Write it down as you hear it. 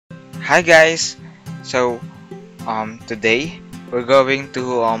Hi guys. So today we're going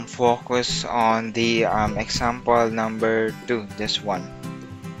to focus on the example number 2, this one.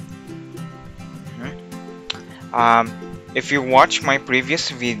 Mhm. If you watch my previous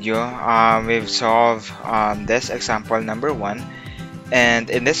video, we've solved this example number 1,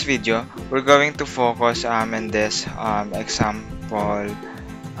 and in this video we're going to focus in this example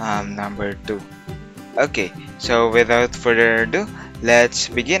number 2. Okay, so without further ado,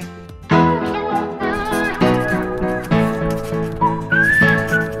 let's begin.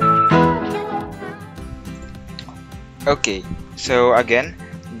 Okay, so again,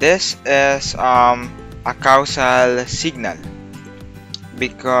 this is a causal signal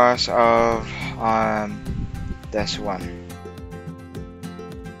because of this one.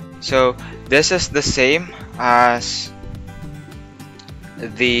 So this is the same as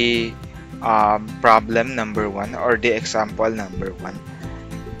the problem number 1 or the example number 1.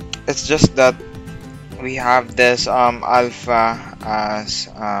 It's just that we have this alpha as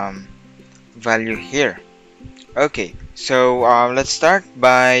value here. Okay, so let's start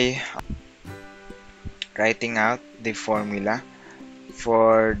by writing out the formula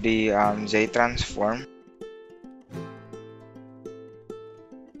for the Z transform.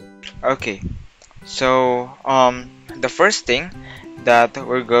 Okay, so the first thing that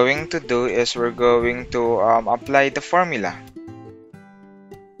we're going to do is we're going to apply the formula.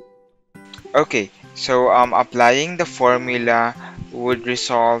 Okay, so applying the formula would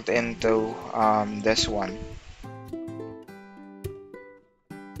result into this one.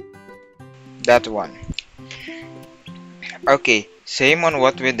 That one. Okay, same on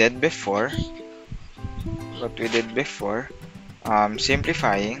what we did before.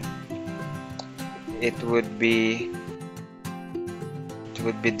 Simplifying, it would be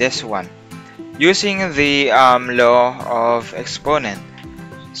this one, using the law of exponent.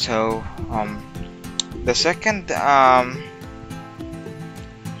 So the second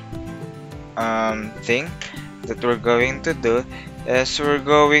thing that we're going to do is we're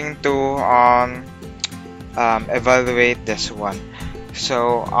going to evaluate this one.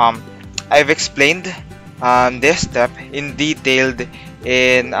 So I've explained this step in detail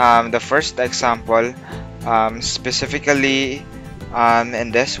in the first example, specifically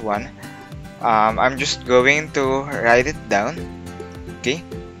in this one. I'm just going to write it down.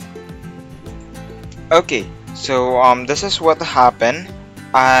 Okay, so this is what happened.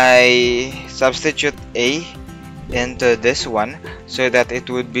 I substitute A into this one so that it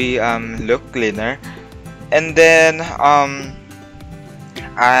would be look cleaner, and then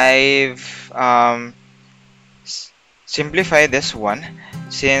I've simplified this one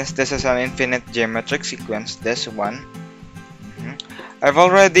since this is an infinite geometric sequence. This one I've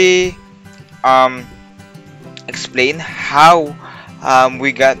already explained how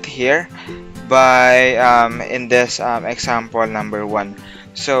we got here by in this example number 1.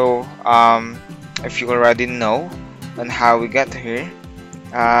 So if you already know on how we got here,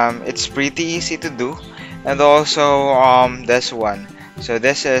 it's pretty easy to do. And also this one, so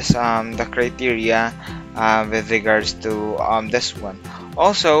this is the criteria with regards to this one.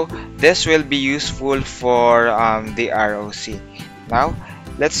 Also, this will be useful for the ROC. Now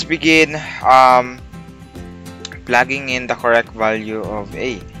let's begin plugging in the correct value of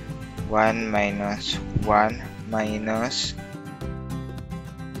A. 1 minus 1 minus.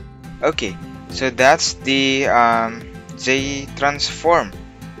 Okay, so that's the Z transform.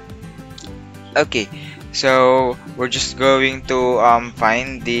 Okay, so we're just going to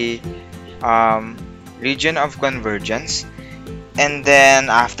find the region of convergence, and then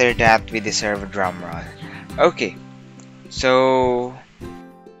after that we deserve a drum roll. Okay, so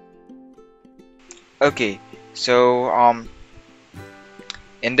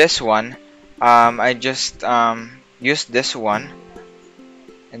in this one, I just use this one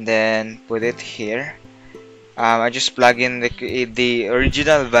and then put it here. I just plug in the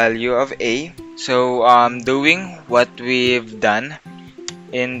original value of A. So doing what we've done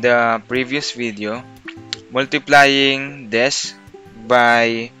in the previous video, multiplying this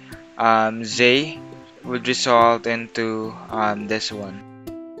by Z would result into this one.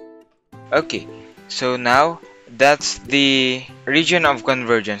 Okay, so now that's the region of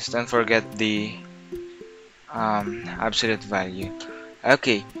convergence. Don't forget the absolute value.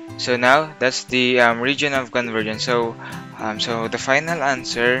 Okay, so now that's the region of convergence. So so the final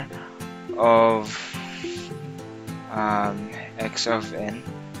answer of x of n,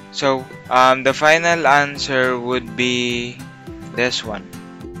 so the final answer would be this one,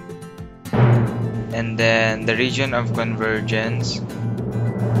 and then the region of convergence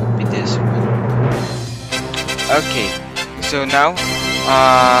would be this one. Okay, so now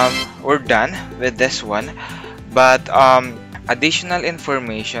we're done with this one. But additional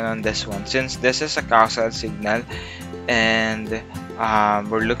information on this one, since this is a causal signal, and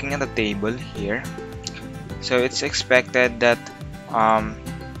we're looking at the table here, so it's expected that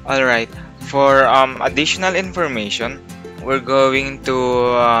alright, for additional information, we're going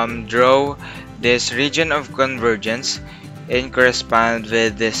to draw this region of convergence and correspond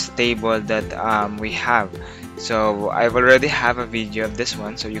with this table that we have. So I've already have a video of this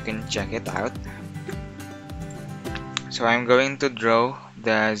one, so you can check it out. So I'm going to draw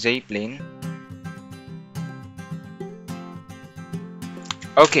the Z plane.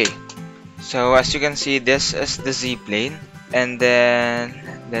 Okay, so as you can see, this is the Z plane, and then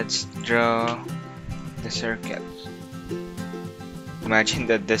let's draw the circle. Imagine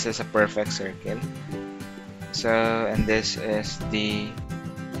that this is a perfect circle. So, and this is the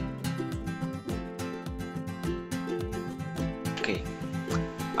okay.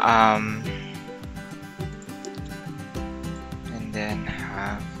 And then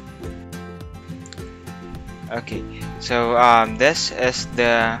have okay. So this is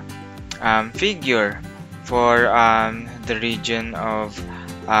the figure for the region of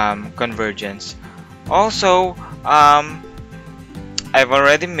convergence. Also, I've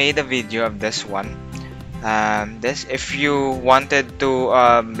already made a video of this one. This, if you wanted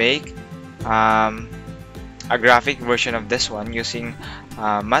to make a graphic version of this one using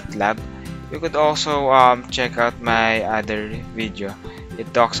MATLAB, you could also check out my other video.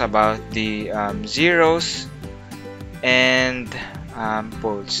 It talks about the zeros and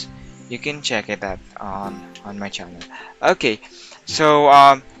poles. You can check it out on my channel. Okay, so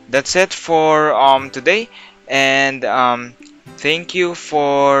that's it for today, and thank you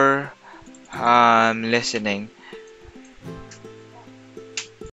for listening.